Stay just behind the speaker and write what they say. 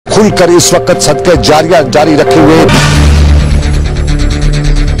खुलकर इस वक्त सदके जारिया जारी रखे हुए हैं।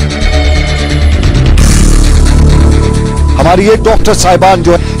 हमारी ये डॉक्टर साहिबान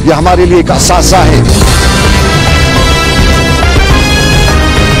जो है ये हमारे लिए एक असासा है।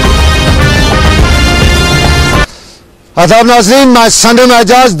 आदाब नाज़रीन, मैं sanam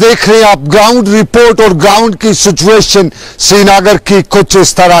aijaz देख रहे हैं आप। ग्राउंड रिपोर्ट और ग्राउंड की सिचुएशन श्रीनगर की कुछ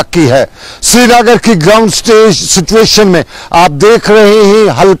इस तरह की है। श्रीनगर की ग्राउंड स्टेज सिचुएशन में आप देख रहे हैं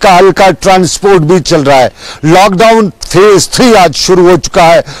हल्का हल्का ट्रांसपोर्ट भी चल रहा है। लॉकडाउन फेज 3 आज शुरू हो चुका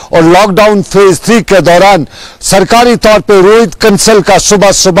है और लॉकडाउन फेज 3 के दौरान सरकारी तौर पे रोहित कंसल का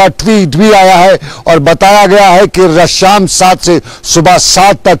सुबह सुबह ट्वीट भी आया है और बताया गया है कि शाम 7 से सुबह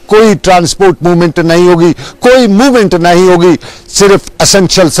 7 तक कोई ट्रांसपोर्ट मूवमेंट नहीं होगी, कोई मूवमेंट नहीं होगी। सिर्फ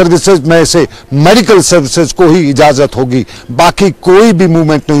एसेंशियल सर्विसेज में से मेडिकल सर्विसेज को ही इजाजत होगी, बाकी कोई भी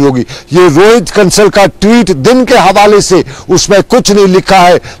मूवमेंट नहीं होगी। ये रोहित कंसल का ट्वीट दिन के हवाले से, उसमें कुछ नहीं लिखा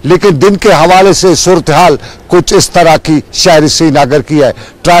है, लेकिन दिन के हवाले से सूरत हाल कुछ इस तरह की शहर श्रीनगर की है।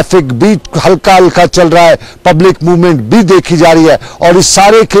 ट्रैफिक भी हल्का हल्का चल रहा है, पब्लिक मूवमेंट भी देखी जा रही है और इस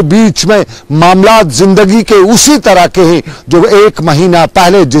सारे के बीच में मामलात जिंदगी के उसी तरह के हैं जो 1 महीना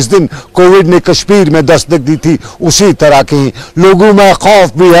पहले जिस दिन कोविड ने कश्मीर में दस्तक दी थी उसी तरह के हैं। लोगों में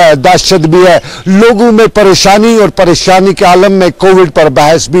खौफ भी है, दहशत भी है, लोगों में परेशानी और परेशानी के आलम में कोविड पर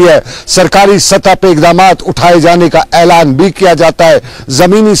बहस भी है। सरकारी सतह पर इकदाम उठाए जाने का ऐलान भी किया जाता है।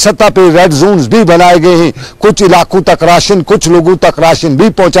 जमीनी सतह पर रेड जोन्स भी बनाए गए हैं। कुछ इलाकों तक राशन, कुछ लोगों तक राशन भी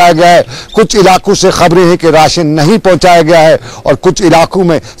पहुंचाया गया है। कुछ इलाकों से खबरें हैं कि राशन नहीं पहुंचाया गया है और कुछ इलाकों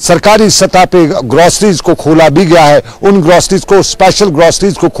में सरकारी सतह पे ग्रोसरीज को खोला भी गया है। उन ग्रोसरीज को, स्पेशल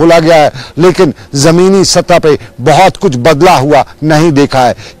ग्रोसरीज को खोला गया है, लेकिन जमीनी सतह पे बहुत कुछ बदला हुआ नहीं देखा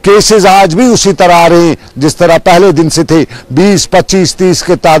है। केसेस आज भी उसी तरह आ रहे हैं जिस तरह पहले दिन से थे। 20, 25, 30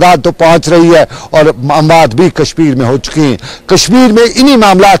 की तादाद तो पहुंच रही है और अमवात भी कश्मीर में हो चुकी हैं। कश्मीर में इन्हीं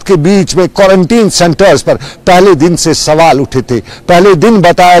मामलात के बीच में क्वारंटीन सेंटर्स पर पहले दिन से सवाल उठे थे। पहले दिन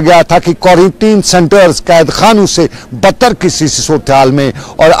बताया गया था कि क्वारंटीन सेंटर्स कैद खानों से बदतर किसी सूरत हाल में,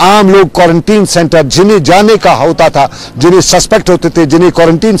 और आम लोग क्वारंटीन सेंटर जिन्हें जाने का होता था, जिन्हें सस्पेक्ट होते थे, जिन्हें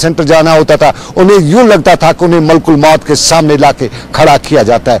क्वारंटीन सेंटर जाना होता था, उन्हें यूं लगता था कि उन्हें मलकुल मौत के सामने लाके खड़ा किया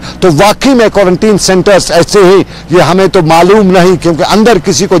जाता है। तो वाकई में क्वारंटीन सेंटर्स ऐसे ही, ये हमें तो मालूम नहीं क्योंकि अंदर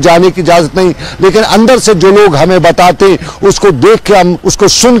किसी को जाने की इजाजत नहीं, लेकिन अंदर से जो लोग हमें बताते हैं उसको देख के हम, उसको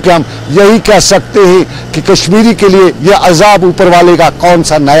सुन के हम यही कह सकते हैं कि कश्मीरी के लिए यह अजाब ऊपर वाले का कौन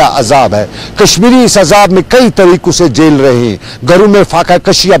सा नया अजाब है। कश्मीरी इस अजाब में कई तरीकों से झेल रहे हैं। घरों में फाका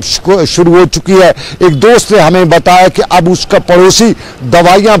कशी अब शुरू हो चुकी है। एक दोस्त ने हमें बताया कि अब उसका पड़ोसी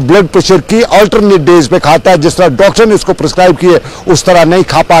दवाइयां ब्लड प्रेशर की अल्टरनेट डेज पे खाता है। जिस तरह डॉक्टर ने उसको प्रिस्क्राइब की है उस तरह नहीं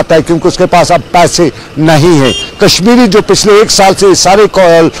खा पाता है क्योंकि उसके पास अब पैसे नहीं है। कश्मीरी जो पिछले 1 साल से सारे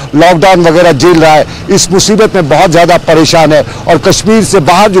लॉकडाउन वगैरह झेल रहा है, इस मुसीबत में बहुत ज्यादा परेशान है और कश्मीर से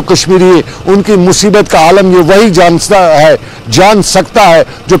बाहर जो कश्मीरी है उनकी मुसीबत का आलम ये वही जान सकता है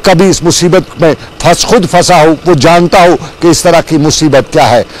जो कभी इस मुसीबत में खुद फंसा हो, वो जानता हो कि इस तरह की मुसीबत क्या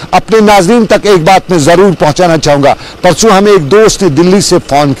है। अपने नाज़रीन तक एक बात मैं जरूर पहुंचाना चाहूंगा। परसों हमें एक दोस्त ने दिल्ली से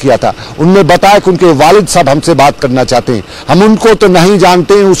फोन किया था। उनने बताया कि उनके वालिद साहब हमसे बात करना चाहते हैं। हम उनको तो नहीं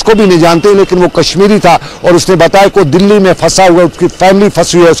जानते हैं, उसको भी नहीं जानते, लेकिन वो कश्मीरी था और उसने बताया कि दिल्ली में फंसा हुआ, उसकी फैमिली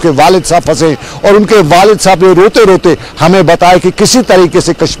फंसी हुई है, उसके वालिद साहब फंसे और उनके वालिद साहब ने रोते रोते हमें बताया कि किसी तरीके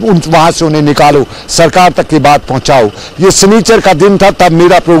से वहां से उन्हें निकालो, सरकार तक की बात पहुंचाओ। ये शनिचर का दिन था, तब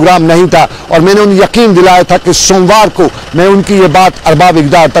मेरा प्रोग्राम नहीं था और मैंने उन्हें यकीन दिलाया था कि सोमवार को मैं उनकी ये बात अरबाब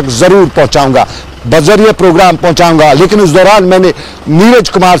इक़दार तक जरूर पहुंचाऊंगा, बजरिए प्रोग्राम पहुंचाऊंगा। लेकिन उस दौरान मैंने नीरज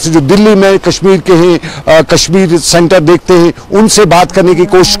कुमार से, जो दिल्ली में कश्मीर के हैं, कश्मीर सेंटर देखते हैं, उनसे बात करने की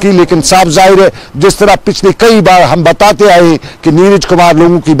कोशिश की। लेकिन साफ जाहिर है, जिस तरह पिछले कई बार हम बताते आए हैं कि नीरज कुमार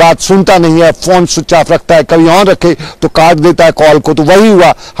लोगों की बात सुनता नहीं है, फोन स्विच ऑफ रखता है, कभी ऑन रखे तो काट देता है कॉल को, तो वही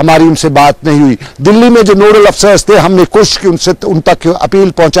हुआ, हमारी उनसे बात नहीं हुई। दिल्ली में जो नोडल अफसर्स थे, हमने कोशिश की उनसे उन तक अपील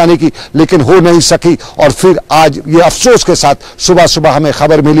पहुंचाने की, लेकिन हो नहीं सकी। और फिर आज ये अफसोस के साथ सुबह सुबह हमें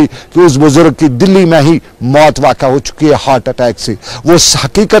खबर मिली कि उस बुजुर्ग की दिल्ली में ही मौत वाक़ा हो चुकी है हार्ट अटैक से। वो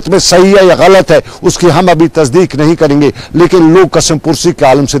हकीकत में सही है या गलत है उसकी हम अभी तस्दीक नहीं करेंगे, लेकिन लोग कसम पुरसी के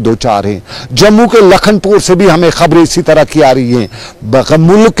आलम से दो चार हैं। जम्मू के लखनपुर से भी हमें खबरें इसी तरह की आ रही हैं।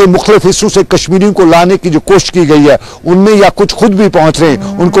 मुल्क के मुख्तलिफ हिस्सों से कश्मीरियों को लाने की जो कोशिश की गई है, उनमें या कुछ खुद भी पहुंच रहे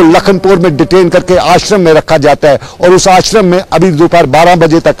हैं, उनको लखनपुर में डिटेन करके आश्रम में रखा जाता है और उस आश्रम में अभी दोपहर 12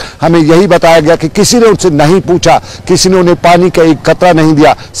 बजे तक हमें यही बताया गया कि किसी ने उनसे नहीं पूछा, किसी ने उन्हें पानी का एक कतरा नहीं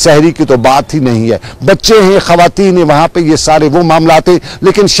दिया, सहरी की तो बात ही नहीं है। बच्चे हैं, खवातीन हैं, वहां पे ये सारे वो मामला थे।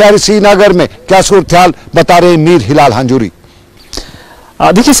 लेकिन शहर श्रीनगर में क्या सूरत हाल बता रहे हैं मीर हिलाल हांजूरी।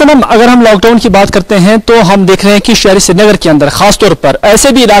 देखिए सनम, अगर हम लॉकडाउन की बात करते हैं तो हम देख रहे हैं कि शहरी श्रीनगर के अंदर खासतौर पर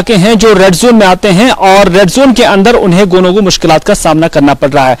ऐसे भी इलाके हैं जो रेड जोन में आते हैं और रेड जोन के अंदर उन्हें गोनों को मुश्किलात का सामना करना पड़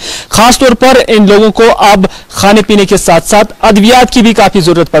रहा है। खासतौर पर इन लोगों को अब खाने पीने के साथ साथ अद्वियात की भी काफी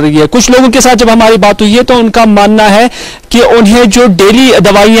जरूरत पड़ रही है। कुछ लोगों के साथ जब हमारी बात हुई है तो उनका मानना है कि उन्हें जो डेली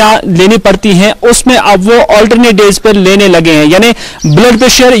दवाइयां लेनी पड़ती हैं उसमें अब वो ऑल्टरनेट डेज पर लेने लगे हैं, यानी ब्लड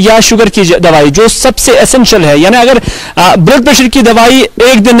प्रेशर या शुगर की दवाई जो सबसे एसेंशियल है। यानी अगर ब्लड प्रेशर की दवाई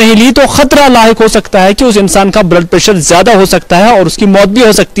एक दिन नहीं ली तो खतरा लायक हो सकता है कि उस इंसान का ब्लड प्रेशर ज्यादा हो सकता है और उसकी मौत भी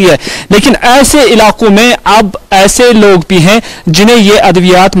हो सकती है। लेकिन ऐसे इलाकों में अब ऐसे लोग भी हैं जिन्हें ये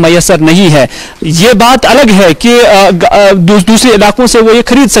अद्वियात मैसर नहीं है। ये बात अलग है कि दूसरे इलाकों से वो ये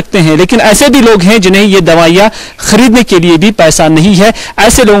खरीद सकते हैं, लेकिन ऐसे भी लोग हैं जिन्हें ये दवाइयां खरीदने के लिए भी पैसा नहीं है।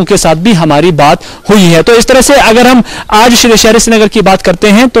 ऐसे लोगों के साथ भी हमारी बात हुई है। तो इस तरह से अगर हम आज शहर श्रीनगर की बात करते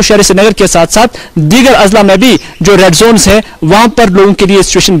हैं तो शहर श्रीनगर के साथ साथ दीगर अजला में भी जो रेड जोन्स है वहां पर लोगों के लिए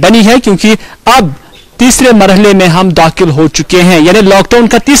सिचुएशन बनी है, क्योंकि अब तीसरे मरहले में हम दाखिल हो चुके हैं। यानी लॉकडाउन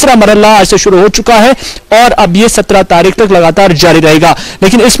का तीसरा मरहला आज से शुरू हो चुका है और अब ये 17 तारीख तक लगातार जारी रहेगा।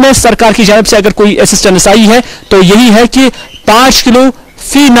 लेकिन इसमें सरकार की जानिब से अगर कोई असिस्टेंस आई है तो यही है कि 5 किलो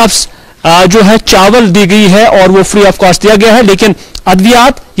फी नफ्स जो है चावल दी गई है और वो फ्री ऑफ कॉस्ट दिया गया है। लेकिन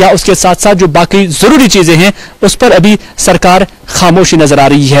अद्वियात या उसके साथ साथ जो बाकी जरूरी चीजें हैं उस पर अभी सरकार खामोशी नजर आ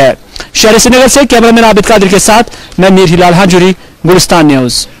रही है। शहर श्रीनगर से कैमरामैन आबिद कादिर के साथ मैं मीर हिलाल हांजुरी, गुलिस्तान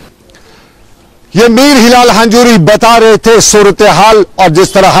न्यूज। ये मीर हिलाल हांजुरी बता रहे थे सूरत हाल, और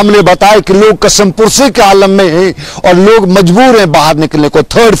जिस तरह हमने बताया कि लोग कसम पुरसी के आलम में हैं और लोग मजबूर हैं बाहर निकलने को,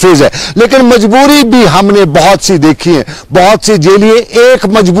 थर्ड फेज है। लेकिन मजबूरी भी हमने बहुत सी देखी है, बहुत सी झेली है। एक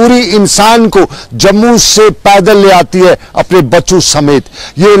मजबूरी इंसान को जम्मू से पैदल ले आती है अपने बच्चों समेत।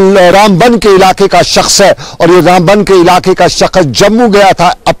 ये रामबन के इलाके का शख्स है और ये रामबन के इलाके का शख्स जम्मू गया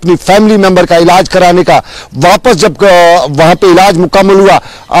था अपनी फैमिली मेंबर का इलाज कराने का। वापस जब वहां पे इलाज मुकम्मल हुआ,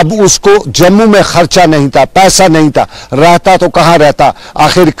 अब उसको जम्मू में खर्चा नहीं था, पैसा नहीं था, रहता तो कहां रहता।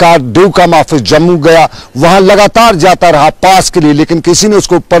 आखिरकार ड्यूकम ऑफिस जम्मू गया, वहां लगातार जाता रहा पास के लिए, लेकिन किसी ने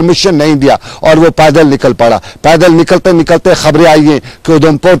उसको परमिशन नहीं दिया और वो पैदल निकल पड़ा। पैदल निकलते निकलते खबरें आई हैं कि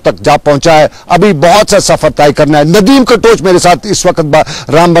उधमपुर तक जा पहुंचा है। अभी बहुत सा सफर तय करना है। नदीम कटोच मेरे साथ इस वक्त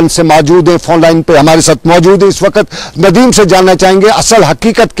रामबन से मौजूद है, फोन लाइन पे हमारे साथ मौजूद है इस वक्त। नदीम से जानना चाहेंगे असल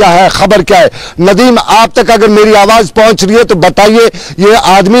हकीकत क्या है, खबर क्या है। नदीम, आप तक अगर मेरी आवाज पहुंच रही है तो बताइए, ये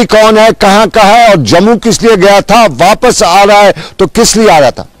आदमी कौन है, कहां का है और जम्मू किस लिए गया था, वापस आ रहा है तो किस लिए आ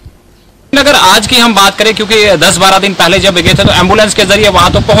रहा था? अगर आज की हम बात करें, क्योंकि 10-12 दिन पहले जब गए थे तो एम्बुलेंस के जरिए वहां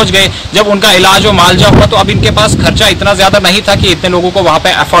तो पहुंच गए। जब उनका इलाज और मालजा हुआ तो अब इनके पास खर्चा इतना ज्यादा नहीं था कि इतने लोगों को वहां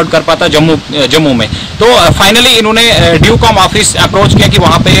पे अफोर्ड कर पाता जम्मू में। तो फाइनली इन्होंने ड्यूकॉम ऑफिस अप्रोच किया कि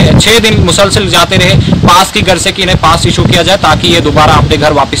वहां पे 6 दिन मुसलसल जाते रहे पास की घर से कि इन्हें पास इशू किया जाए ताकि ये दोबारा अपने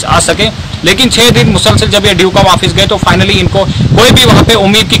घर वापस आ सके। लेकिन 6 दिन मुसलसल जब ये ड्यूकॉम ऑफिस गए तो फाइनली इनको कोई भी वहां पे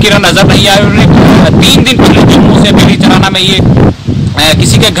उम्मीद की किरण नजर नहीं आई। उन्होंने 3 दिन पहले जम्मू से दिल्ली चलाना में ये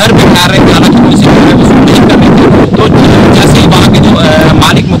किसी के घर पे ठहर रहे थे, हालांकि कोई से नहीं कर रहे थे। तो जैसे ही वहाँ के जो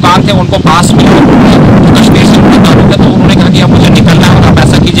मालिक मुकाम थे उनको पास मिले तो उन्होंने कहा कि अब मुझे निकलना है और आप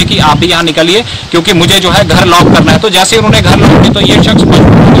ऐसा कीजिए कि आप भी यहाँ निकलिए क्योंकि मुझे जो है घर लॉक करना है। तो जैसे ही उन्होंने घर लॉक किया तो ये शख्स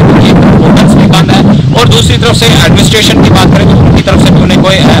होटल्स निकालना है। और दूसरी तरफ से एडमिनिस्ट्रेशन की बात करें तो उनकी तरफ से भी उन्हें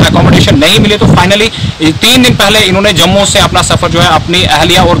कोई अकोमोडेशन नहीं मिले। तो फाइनली 3 दिन पहले इन्होंने जम्मू से अपना सफर जो है अपनी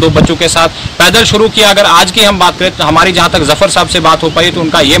अहलिया और 2 बच्चों के साथ पैदल शुरू किया। अगर आज की हम बात करें तो हमारी जहां तक जफर साहब से बात हो पाई तो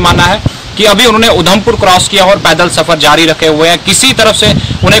उनका यह मानना है कि अभी उन्होंने उधमपुर क्रॉस किया और पैदल सफर जारी रखे हुए हैं। किसी तरफ से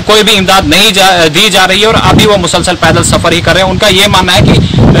उन्हें कोई भी इमदाद नहीं दी जा रही है और अभी वो मुसलसल पैदल सफर ही कर रहे हैं। उनका यह मानना है कि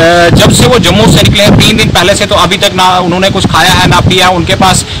जब से वो जम्मू से निकले हैं 3 दिन पहले से तो अभी तक ना उन्होंने कुछ खाया है ना पिया है। उनके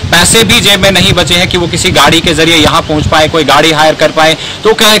पास पैसे भी जेब में नहीं बचे हैं कि वो किसी गाड़ी के जरिए यहाँ पहुंच पाए, कोई गाड़ी हायर कर पाए।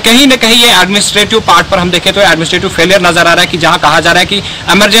 तो कहीं ना कहीं ये एडमिनिस्ट्रेटिव पार्ट पर हम देखें तो एडमिनिस्ट्रेटिव फेलियर नजर आ रहा है कि जहां कहा जा रहा है कि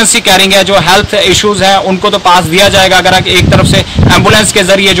इमरजेंसी कैरिंग है, जो हेल्थ इश्यूज है उनको तो पास दिया जाएगा अगर एक तरफ से एम्बुलेंस के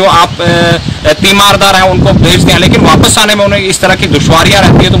जरिए जो आप तीमारदार हैं उनको भेजते हैं, लेकिन वापस आने में उन्हें इस तरह की दुश्वारियां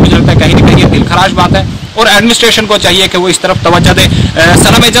रहती है। तो मुझे लगता है कहीं ना कहीं ये दिल खराश बात है और एडमिनिस्ट्रेशन को चाहिए कि वो इस तरफ तवज्जो दे।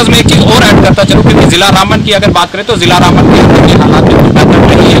 सनम एजाज में एक चीज और ऐड करता चलो कि जिला रामबन की अगर बात करें तो जिला रामबन के हालात में बेहतर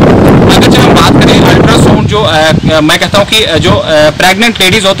नहीं है। अगर हम बात करें अल्ट्रासाउंड जो मैं कहता हूं कि जो प्रेग्नेंट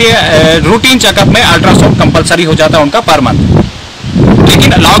लेडीज होती है रूटीन चेकअप में अल्ट्रासाउंड कंपलसरी हो जाता है उनका पर मंथ।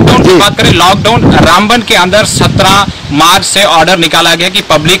 लेकिन लॉकडाउन की बात करें, लॉकडाउन रामबन के अंदर 17 मार्च से ऑर्डर निकाला गया कि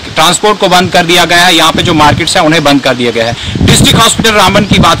पब्लिक ट्रांसपोर्ट को बंद कर दिया गया है, यहाँ पे जो मार्केट्स हैं उन्हें बंद कर दिया गया है। डिस्ट्रिक्ट हॉस्पिटल रामबन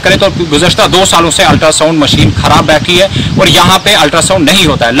की बात करें तो गुज़श्ता 2 सालों से अल्ट्रासाउंड मशीन खराब बैठी है और यहाँ पे अल्ट्रासाउंड नहीं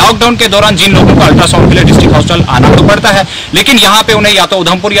होता है। लॉकडाउन के दौरान जिन लोगों को अल्ट्रासाउंड के लिए डिस्ट्रिक्ट हॉस्पिटल आना तो पड़ता है, लेकिन यहाँ पे उन्हें या तो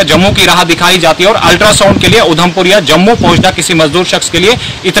उधमपुर या जम्मू की राह दिखाई जाती है और अल्ट्रासाउंड के लिए उधमपुर या जम्मू पहुंचना किसी मजदूर शख्स के लिए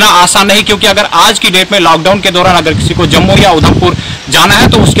इतना आसान नहीं, क्योंकि अगर आज की डेट में लॉकडाउन के दौरान अगर किसी को जम्मू या उधमपुर जाना है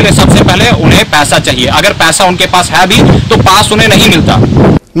तो उसके लिए सबसे पहले उन्हें पैसा चाहिए। अगर पैसा उनके पास है भी तो पास उन्हें नहीं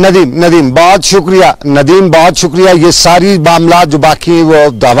मिलता। नदीम बहुत शुक्रिया। नदीम बहुत शुक्रिया। ये सारी मामला जो बाकी वो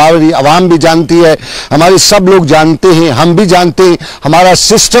हमारी आवाम भी जानती है, हमारे सब लोग जानते हैं, हम भी जानते हैं हमारा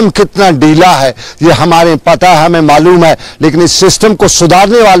सिस्टम कितना ढीला है, ये हमारे पता है, हमें मालूम है। लेकिन इस सिस्टम को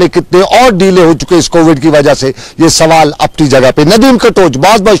सुधारने वाले कितने और ढीले हो चुके इस कोविड की वजह से, ये सवाल अपनी जगह पे। नदीम कटोच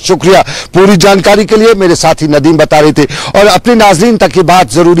बहुत बहुत शुक्रिया पूरी जानकारी के लिए। मेरे साथी नदीम बता रहे थे और अपने नाजरीन तक ये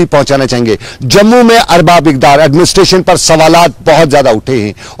बात जरूरी पहुंचाना चाहेंगे। जम्मू में अरबाब इकदार एडमिनिस्ट्रेशन पर सवालात बहुत ज्यादा उठे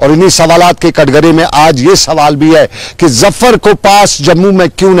हैं और इन्हीं सवालात के कटघरे में आज ये सवाल भी है कि जफर को पास जम्मू में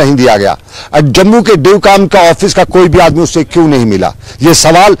क्यों नहीं दिया गया, जम्मू के ड्यूकाम का ऑफिस का कोई भी आदमी उससे क्यों नहीं मिला। ये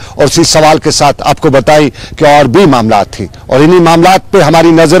सवाल और इसी सवाल के साथ आपको बताई कि और भी मामला थे और इन्हीं मामलात पे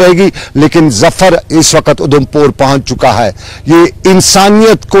हमारी नजर रहेगी। लेकिन जफर इस वक्त उधमपुर पहुंच चुका है। ये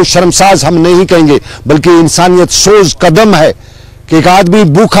इंसानियत को शर्मसाज हम नहीं कहेंगे बल्कि इंसानियत सोज कदम है कि एक आदमी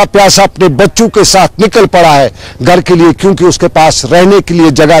भूखा प्यासा अपने बच्चों के साथ निकल पड़ा है घर के लिए, क्योंकि उसके पास रहने के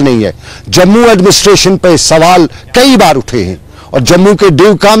लिए जगह नहीं है। जम्मू एडमिनिस्ट्रेशन पे सवाल कई बार उठे हैं और जम्मू के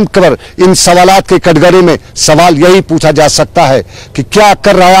ड्यूकाम पर इन सवालात के कटघरे में सवाल यही पूछा जा सकता है कि क्या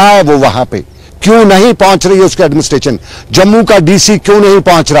कर रहा है वो वहां पे, क्यों नहीं पहुंच रही है उसकी एडमिनिस्ट्रेशन, जम्मू का डीसी क्यों नहीं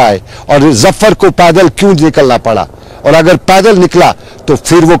पहुंच रहा है और जफर को पैदल क्यों निकलना पड़ा, और अगर पैदल निकला तो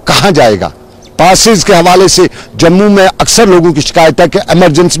फिर वो कहां जाएगा। पासिस के हवाले से जम्मू में अक्सर लोगों की शिकायत है कि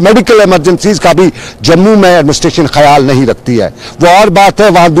इमरजेंसी मेडिकल इमरजेंसीज का भी जम्मू में एडमिनिस्ट्रेशन ख्याल नहीं रखती है। वो और बात है,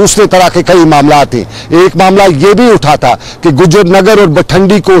 वहां दूसरे तरह के कई मामला थे। एक मामला ये भी उठा था कि गुजरनगर और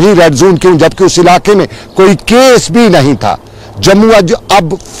बठंडी को ही रेड जोन क्यों, जबकि उस इलाके में कोई केस भी नहीं था। जम्मू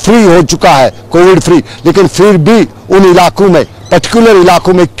अब फ्री हो चुका है, कोविड फ्री, लेकिन फिर भी उन इलाकों में, पर्टिकुलर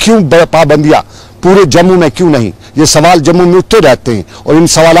इलाकों में क्यों पाबंदियां, पूरे जम्मू में क्यों नहीं। ये सवाल जम्मू में उठते रहते हैं और इन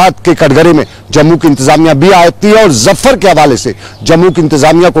सवालात के कटघरे में जम्मू की इंतजामिया भी आती है और जफर के हवाले से जम्मू की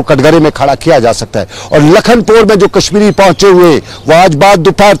इंतजामिया को कटघरे में खड़ा किया जा सकता है। और लखनपुर में जो कश्मीरी पहुंचे हुए वो आज बाद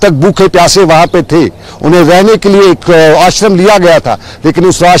दोपहर तक भूखे प्यासे वहां पे थे, उन्हें रहने के लिए एक आश्रम लिया गया था, लेकिन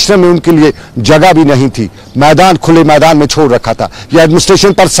उस आश्रम में उनके लिए जगह भी नहीं थी, मैदान खुले मैदान में छोड़ रखा था। यह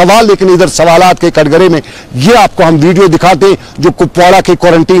एडमिनिस्ट्रेशन पर सवाल, लेकिन इधर सवालात के कटघरे में ये आपको हम वीडियो दिखाते हैं जो कुपवाड़ा के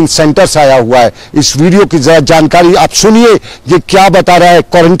क्वारंटीन सेंटर से आया हुआ है। इस वीडियो की जरा जानकारी आप सुनिए, ये क्या बता रहा है।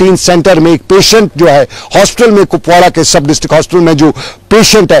 क्वारंटीन सेंटर में एक पेशेंट जो है हॉस्पिटल में, कुपवाड़ा के सब डिस्ट्रिक्ट हॉस्पिटल में जो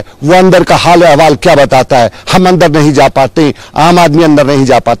पेशेंट है वो अंदर का हाल अहवाल क्या बताता है। हम अंदर नहीं जा पाते, आम आदमी अंदर नहीं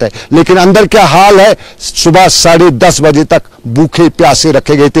जा पाता है, लेकिन अंदर क्या हाल है। सुबह 10:30 बजे तक भूखे प्यासे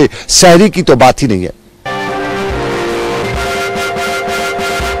रखे गए थे, सहरी की तो बात ही नहीं है।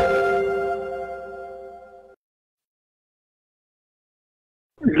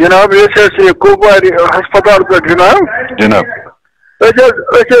 जनाब ये कुपवारी अस्पताल पे जनाब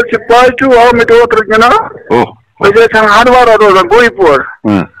पॉजिटिव आमत ओतर जनाब हंडवारा रोजान गोईपोर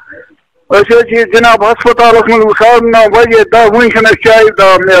जनाब अस्पताल मज 9:30 बजे वन चाय दा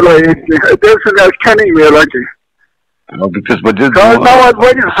मिला खेन मिला किस बजे 9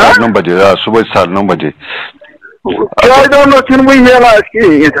 बजे सुबह 9:30 बजे चाय दान मिला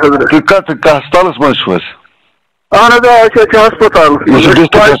अस्पताल मज اہن حظ اچھا اچھا ہسپتال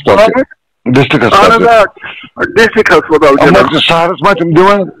ڈسٹرکٹ ہسپتال جناب شہرس ما تم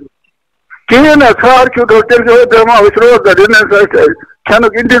دِوان کہین نہ خار کیوں تیل جو دما اس روزگار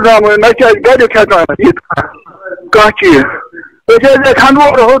کھنُک انتظام نہ چھِ گرِ کھٮ۪کان کانٛہہ چیٖز أسۍ حظ ٲسۍ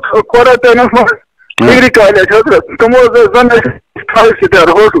ہنٛدوور کوارنٹینس منٛز ڈگری کالیج حضرت تِمو حظ زن ٲسۍ 5 سٹار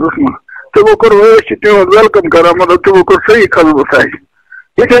ہوٹلس منٛز تِمو کوٚر أسۍ چھِ تِہُنٛد ویلکم کران مطلب تِمو کوٚر صحیح خدمت اَسہِ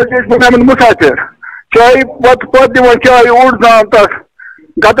ییٚتہِ حظ چھِ أسۍ بنیمٕتۍ مُسافِر چاے پتہٕ دِوان چاے اوٚڑ زام تتھ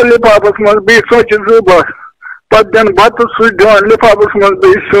گتہٕ لفافس منٛز بیٚیہِ ژۄچہِ 2 بس پتہٕ دِن بتہٕ سُہ دِوان لفافس منٛز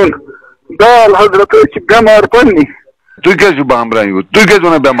بیٚیہِ سیُن دال حضرت أسۍ چھِ بٮ۪مار پننی تُہۍ کیٛازِ چھِو بامبران یوٗت تُہۍ کیٛازِ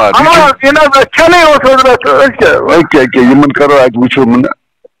ونان بٮ۪مار یہِ نہ حظ کھٮ۪نٕے اوس حضرت أسۍ کیٛاہ یِمن کرو اتہِ وٕچھو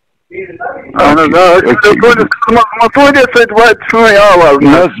اہن حظ تُہنٛدِ سۭتۍ واتہِ سٲنۍ آواز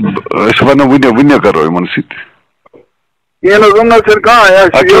نہ حظ أسۍ ونو وُنہِ کرو یِمن سۭتۍ یہ نہ زمنا سر کہاں ہے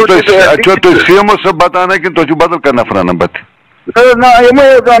اچھا تو سی ایم او صاحب بتانا کہ تو بدل کا نفر نمبر نہ یہ میں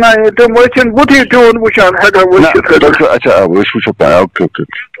جانا ہے تو وچن بوٹی ٹون وچان ہے اچھا وش اوکے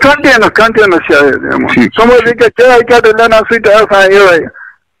کنٹینس شاید سمجھ کہ چائے کیا لینا سیٹ ایسا یہ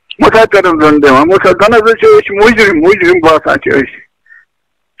مسافرن زن دِوان مسافرن چھِ أسۍ مُجرم باسان چھِ أسۍ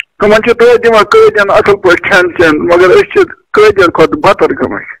تِمن چھِ توتہِ دِوان قٲدٮ۪ن اصل پٲٹھۍ کھٮ۪ن چٮ۪ن مگر أسۍ چھِ قٲدٮ۪ن کھۄتہٕ بدتر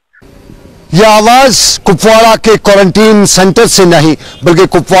گٔمٕتۍ यह आवाज कुपवाड़ा के क्वारंटीन सेंटर से नहीं बल्कि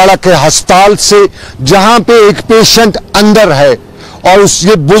कुपवाड़ा के अस्पताल से, जहां पे एक पेशेंट अंदर है और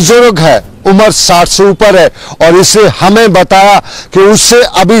ये बुजुर्ग है, उम्र 60 से ऊपर है और इसे हमें बताया कि उससे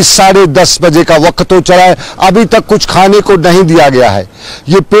अभी 10:30 बजे का वक्त हो चला है, अभी तक कुछ खाने को नहीं दिया गया है।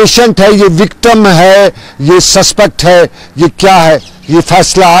 ये पेशेंट है, ये विक्टिम है, ये सस्पेक्ट है, ये क्या है, ये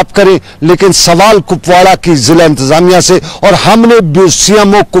फैसला आप करें। लेकिन सवाल कुपवाड़ा की जिला इंतजामिया से, और हमने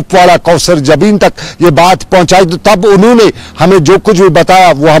सीएमओ कुपवाड़ा कौसर जबीन तक ये बात पहुंचाई तो तब उन्होंने हमें जो कुछ भी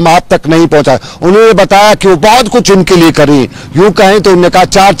बताया वो हम आप तक नहीं पहुंचाया। उन्होंने बताया कि वो बहुत कुछ इनके लिए करें, यूं कहें तो उन्होंने कहा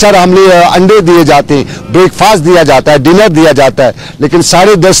 4-4 अंडे दिए जाते हैं, ब्रेकफास्ट दिया जाता है, डिनर दिया जाता है, लेकिन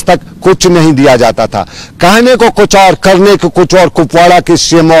 10:30 तक कुछ नहीं दिया जाता था। कहने को कुछ और, करने को कुछ और। कुपवाड़ा के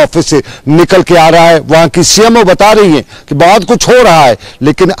सीएमओ ऑफिस से निकल के आ रहा है, वहां की सीएमओ बता रही है कि बहुत कुछ हो रहा है,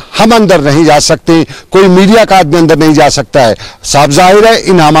 लेकिन हम अंदर नहीं जा सकते, कोई मीडिया का आदमी अंदर नहीं जा सकता है। साफ जाहिर है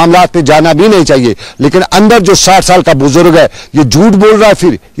इन मामलात पे जाना भी नहीं चाहिए, लेकिन अंदर जो 60 साल का बुजुर्ग है ये झूठ बोल रहा है।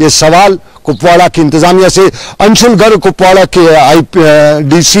 फिर ये सवाल कुपवाड़ा की इंतजामिया से। अंशुल गर्ग कुपवाड़ा के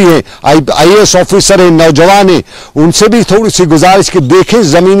डीसी हैं, आईएएस ऑफिसर हैं, नौजवान हैं, उनसे भी थोड़ी सी गुजारिश कि देखें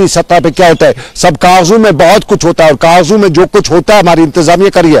जमीनी सतह पे क्या होता है। सब कागजों में बहुत कुछ होता है और कागजों में जो कुछ होता है हमारी इंतजामिया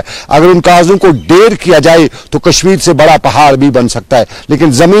करी है, अगर उन कागजों को ढेर किया जाए तो कश्मीर से बड़ा पहाड़ भी बन सकता है।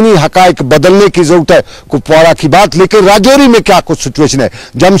 लेकिन जमीनी हकायक बदलने की जरूरत है। कुपवाड़ा की बात, लेकिन राजौरी में क्या कुछ सिचुएशन है।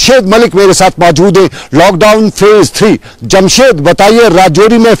 जमशेद मलिक मेरे साथ मौजूद है। लॉकडाउन फेज 3, जमशेद बताइए,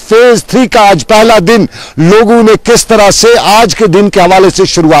 राजौरी में फेज 3 का आज पहला दिन, लोगों ने किस तरह से आज के दिन के हवाले से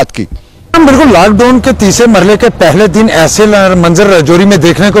शुरुआत की? बिल्कुल, लॉकडाउन के तीसरे मरहले के पहले दिन ऐसे मंजर राजौरी में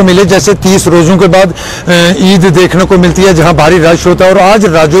देखने को मिले जैसे 30 रोजों के बाद ईद देखने को मिलती है, जहां भारी रश होता है। और आज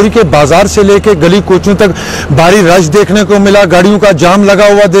राजौरी के बाजार से लेकर गली कोचों तक भारी रश देखने को मिला, गाड़ियों का जाम लगा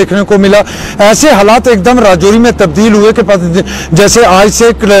हुआ देखने को मिला। ऐसे हालात एकदम राजौरी में तब्दील हुए कि जैसे आज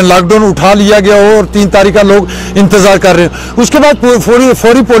से लॉकडाउन उठा लिया गया हो और 3 तारीख का लोग इंतजार कर रहे हैं। उसके बाद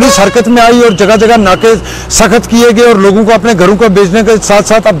फौरी पुलिस हरकत में आई और जगह जगह नाके सख्त किए गए और लोगों को अपने घरों को भेजने के साथ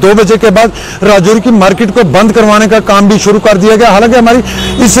साथ अब 2 बजे के बाद राजौरी की मार्केट को बंद करवाने का काम भी शुरू कर दिया गया। हालांकि हमारी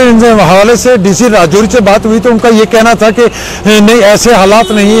इस हवाले से डीसी राजौरी से बात हुई तो उनका यह कहना था कि नहीं, ऐसे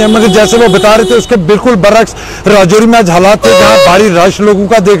हालात नहीं है, मगर जैसे वो बता रहे थे उसके बिल्कुल बरअक्स राजौरी में आज हालात थे जहां भारी रश लोगों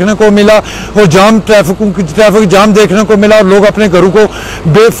का देखने को मिला और ट्रैफिक जाम देखने को मिला और लोग अपने घरों को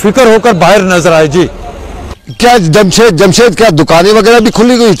बेफिक्र होकर बाहर नजर आए। जी क्या जमशेद क्या दुकानें वगैरह भी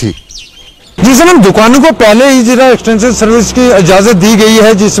खुली गई थी? जी सर, दुकानों को पहले ही जिला एक्सटेंशन सर्विस की इजाज़त दी गई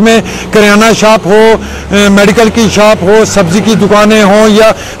है, जिसमें किराना शॉप हो, मेडिकल की शॉप हो, सब्जी की दुकानें हों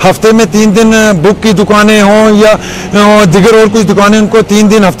या हफ्ते में 3 दिन बुक की दुकानें हों या दिगर और कुछ दुकानें, उनको 3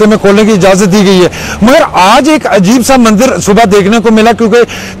 दिन हफ्ते में खोलने की इजाज़त दी गई है। मगर आज एक अजीब सा मंदिर सुबह देखने को मिला, क्योंकि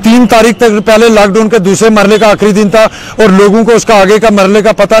 3 तारीख तक पहले लॉकडाउन के दूसरे मरहले का आखिरी दिन था और लोगों को उसका आगे का मरहले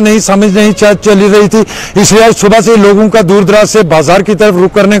का पता नहीं, समझ नहीं चली रही थी। इसलिए आज सुबह से लोगों का दूर दराज से बाजार की तरफ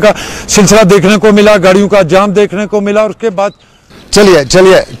रुख करने का सिलसिला देखने को मिला, गाड़ियों का जाम देखने को मिला। और उसके बाद चलिए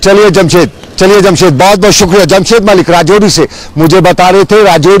जमशेद, बहुत बहुत शुक्रिया। जमशेद मलिक राजौरी से मुझे बता रहे थे,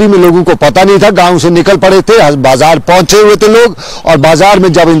 राजौरी में लोगों को पता नहीं था, गांव से निकल पड़े थे, बाजार पहुंचे हुए थे लोग, और बाजार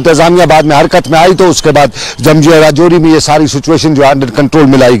में जब इंतजामिया बाद में हरकत में आई तो उसके बाद राजौरी में ये सारी सिचुएशन जो अंडर कंट्रोल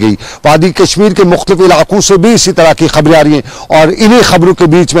में लाई गई। वादी कश्मीर के मुख्तलिफ इलाकों से भी इसी तरह की खबरें आ रही हैं और इन्हीं खबरों के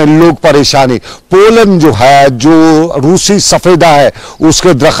बीच में लोग परेशान हैं। पोलन जो है, जो रूसी सफेदा है,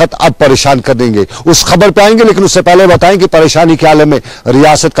 उसके दरख्त अब परेशान कर देंगे, उस खबर पे आएंगे, लेकिन उससे पहले बताएं कि परेशानी के आलम में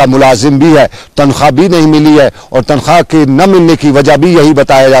रियासत का मुलाजिम भी है, तनख्वाह भी नहीं मिली है और तनख्वाह के न मिलने की वजह भी यही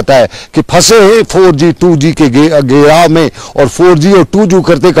बताया जाता है कि फंसे हैं 4G 2G के घेराव में, और 4G और 2G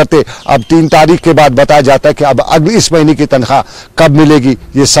करते करते अब 3 तारीख के बाद बताया जाता है कि अब अगले इस महीने की तनख्वाह कब मिलेगी।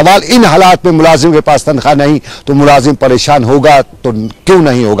 ये सवाल, इन हालात में मुलाजिम के पास तनख्वाह नहीं तो मुलाजिम परेशान होगा तो क्यों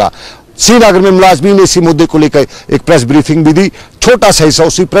नहीं होगा। श्रीनगर में मुलाजमीन ने इसी मुद्दे को लेकर एक प्रेस ब्रीफिंग भी दी। छोटा सा हिस्सा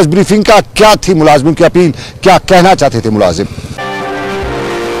उसी प्रेस ब्रीफिंग का क्या थी, मुलाजमीन की अपील, क्या कहना चाहते थे मुलाजिम।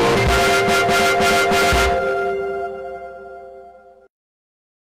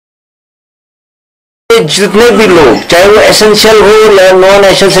 जितने भी लोग, चाहे वो एसेंशियल हो या नॉन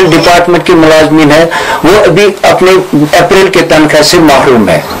एसेंशियल डिपार्टमेंट के मुलाजमीन है, वो अभी अपने अप्रैल के तनख्वाह से महरूम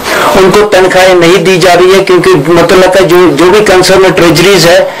है। उनको तनख्वाहें नहीं दी जा रही है क्योंकि मतलब का जो भी कंसर्न ट्रेजरीज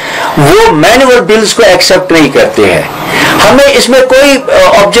है वो मैनुअल बिल्स को एक्सेप्ट नहीं करते हैं। हमें इसमें कोई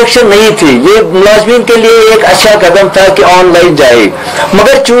ऑब्जेक्शन नहीं थी, ये मुलाजमीन के लिए एक अच्छा कदम था कि ऑनलाइन जाए,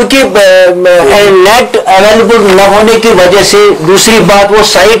 मगर चूंकि नेट अवेलेबल न होने की वजह से, दूसरी बात वो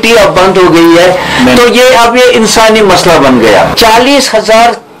साइट ही अब बंद हो गई है, तो ये अब ये इंसानी मसला बन गया।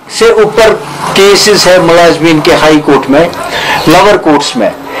 40,000 से ऊपर केसेस है मुलाजमीन के हाई कोर्ट में, लोअर कोर्ट्स में।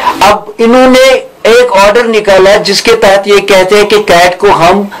 अब इन्होंने एक ऑर्डर निकाला जिसके तहत ये कहते हैं कि कैट को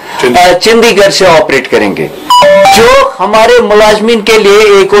हम चंडीगढ़ से ऑपरेट करेंगे। जो हमारे मुलाजमीन के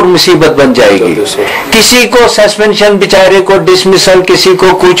लिए एक और मुसीबत बन जाएगी। किसी को सस्पेंशन, बेचारे को डिसमिसल, किसी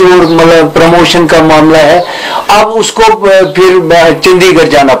को कुछ और प्रमोशन का मामला है, अब उसको फिर चंडीगढ़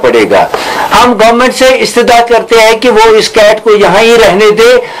जाना पड़ेगा। हम गवर्नमेंट से इस्तदा करते हैं कि वो इस कैट को यहाँ ही रहने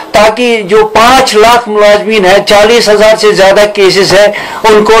दे, ताकि जो 5 लाख मुलाजमीन है, 40,000 से ज्यादा केसेस है,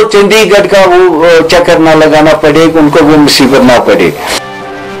 उनको चंडीगढ़ का वो चक्कर ना लगाना पड़े, उनको वो मुसीबत ना पड़े।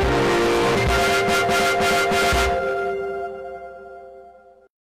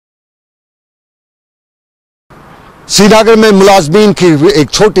 श्रीनगर में मुलाजमीन की एक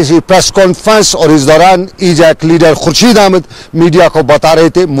छोटी सी प्रेस कॉन्फ्रेंस और इस दौरान ईजैक लीडर खुर्शीद अहमद मीडिया को बता रहे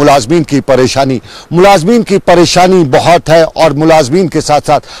थे मुलाजमीन की परेशानी बहुत है और मुलाजमीन के साथ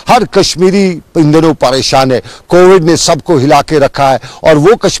साथ हर कश्मीरी इन दिनों परेशान है। कोविड ने सबको हिला के रखा है और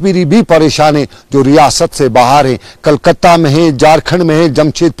वो कश्मीरी भी परेशान है जो रियासत से बाहर हैं, कलकत्ता में हैं, झारखंड में हैं,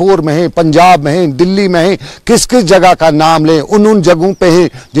 जमशेदपुर में हैं, पंजाब में हैं, दिल्ली में हैं, किस किस जगह का नाम लें, उन जगहों पे हैं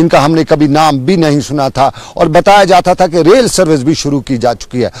जिनका हमने कभी नाम भी नहीं सुना था। और बताया जाता था कि रेल सर्विस भी शुरू की जा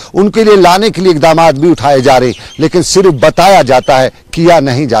चुकी है, उनके लिए लाने के लिए इकदाम भी उठाए जा रहे, लेकिन सिर्फ बताया जाता है, किया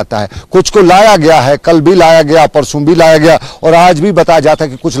नहीं जाता है। कुछ को लाया गया है, कल भी लाया गया, परसों भी लाया गया और आज भी बताया जाता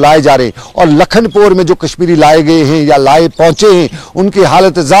है कि कुछ लाए जा रहे। और लखनपुर में जो कश्मीरी लाए गए हैं या लाए पहुंचे हैं, उनकी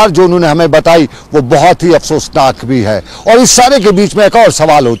हालत जार जो उन्होंने हमें बताई वो बहुत ही अफसोसनाक भी है। और इस सारे के बीच में एक और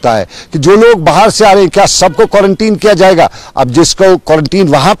सवाल होता है कि जो लोग बाहर से आ रहे हैं, क्या सबको क्वारंटीन किया जाएगा? अब जिसको क्वारंटीन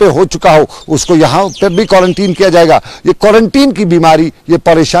वहां पे हो चुका हो उसको यहां पर भी क्वारंटीन किया जाएगा। ये क्वारंटीन की बीमारी, ये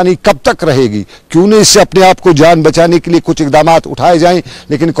परेशानी कब तक रहेगी? क्यों नहीं इससे अपने आप को जान बचाने के लिए कुछ इकदाम उठाए जाएं।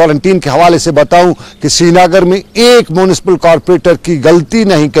 लेकिन क्वारंटीन के हवाले से बताऊं कि श्रीनगर में एक म्युनिसिपल कॉर्पोरेटर की गलती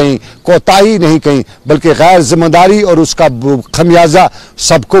नहीं कहीं, कोताही नहीं कहीं, बल्कि गैर जिम्मेदारी और उसका खमियाजा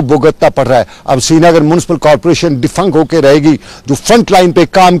सबको भुगतना पड़ रहा है। अब श्रीनगर म्युनिसिपल कॉर्पोरेशन डिफंक होकर रहेगी। जो फ्रंट लाइन पे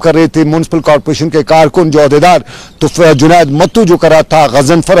काम कर रहे थे म्युनिसिपल कॉर्पोरेशन के कारकुन, जो अहदेदार, तो जुनैद मत्तू जो कर रहा था,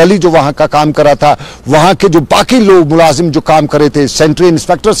 गजनफर अली जो वहां का काम कर रहा था, वहां के जो बाकी लोग मुलाजिम जो काम कर रहे थे, सेंट्री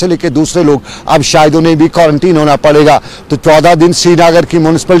इंस्पेक्टर से लेकर दूसरे लोग, अब शायद उन्हें भी क्वारंटीन होना पड़ेगा। तो 14 दिन श्रीनगर की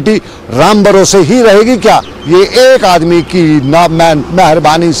म्युनिसिपलिटी राम भरोसे ही रहेगी क्या? ये एक आदमी की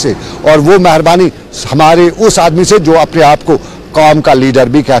मेहरबानी से, और वो मेहरबानी हमारे उस आदमी से जो अपने आप को कौम का लीडर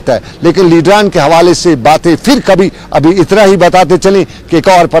भी कहता है। लेकिन लीडरान के हवाले से बातें फिर कभी अभी इतना ही बताते चलें कि एक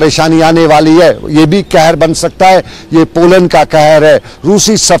और परेशानी आने वाली है। ये भी कहर बन सकता है, ये पोलन का कहर है,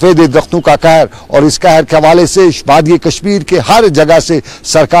 रूसी सफेद दरख्तों का कहर। और इस कहर के हवाले से वादी कश्मीर के हर जगह से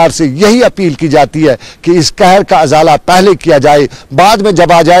सरकार से यही अपील की जाती है कि इस कहर का अजाला पहले किया जाए, बाद में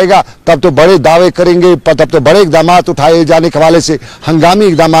जब आ जाएगा तब तो बड़े दावे करेंगे, तब तो बड़े इकदाम उठाए जाने के हवाले से हंगामी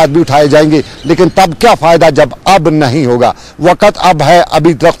इकदाम भी उठाए जाएंगे। लेकिन तब क्या फायदा जब अब नहीं होगा। वक्त अब है,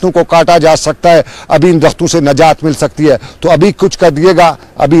 अभी दरख्तों को काटा जा सकता है, अभी इन दरख्तों से नजात मिल सकती है, तो अभी कुछ कर दिएगा।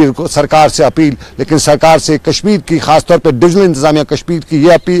 अभी सरकार से अपील, लेकिन सरकार से कश्मीर की, खासतौर पर डिविजनल इंतजामिया कश्मीर की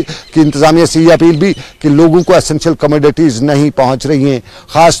ये अपील की, इंतजामिया से ये अपील भी कि लोगों को एसेंशियल कमोडिटीज नहीं पहुंच रही हैं।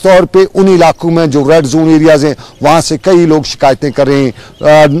 खासतौर पर उन इलाकों में जो रेड जोन एरियाज हैं, वहां से कई लोग शिकायतें कर रहे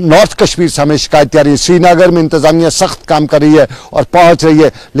हैं। नॉर्थ कश्मीर से हमें शिकायतें आ रही है। श्रीनगर में इंतजामिया सख्त काम कर रही है और पहुंच रही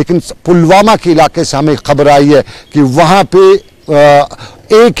है, लेकिन पुलवामा के इलाके से हमें खबर आई है कि वहां पे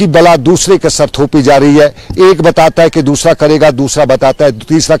एक ही बला दूसरे के सर थोपी जा रही है। एक बताता है कि दूसरा करेगा, दूसरा बताता है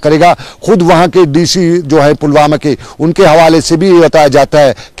तीसरा करेगा। खुद वहां के डीसी जो है पुलवामा के, उनके हवाले से भी ये बताया जाता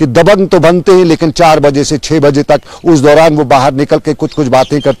है कि दबंग तो बनते हैं, लेकिन 4 बजे से 6 बजे तक उस दौरान वो बाहर निकल के कुछ कुछ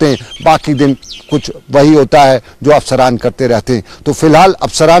बातें करते हैं, बाकी दिन कुछ वही होता है जो अफसरान करते रहते हैं। तो फिलहाल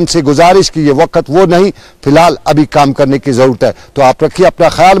अफसरान से गुजारिश की ये वक्त वो नहीं, फिलहाल अभी काम करने की जरूरत है। तो आप रखिए अपना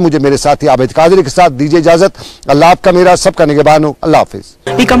ख्याल। मुझे मेरे साथी आबिद कादरी के साथ दीजिए इजाजत। अल्लाह आपका मेरा सबका निगहबान हो। अल्लाह हाफिज।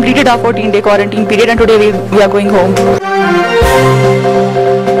 We completed our 14-day quarantine period and today we are going home.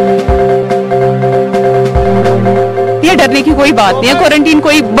 ये डरने की कोई बात नहीं है, क्वारंटीन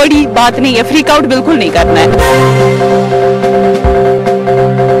कोई बड़ी बात नहीं है, फ्रीक आउट बिल्कुल नहीं करना है।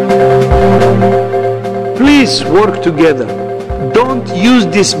 Please work together. Don't use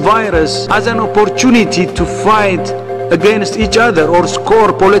this virus as an opportunity to fight against each other or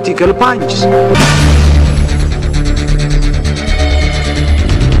score political punches.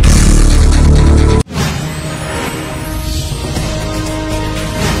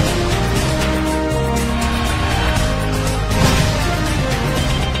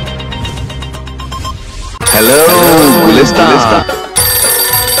 Hello, Gulistan.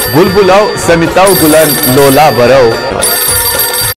 बुलबुलाओ समिताओ गुलान लोला बराओ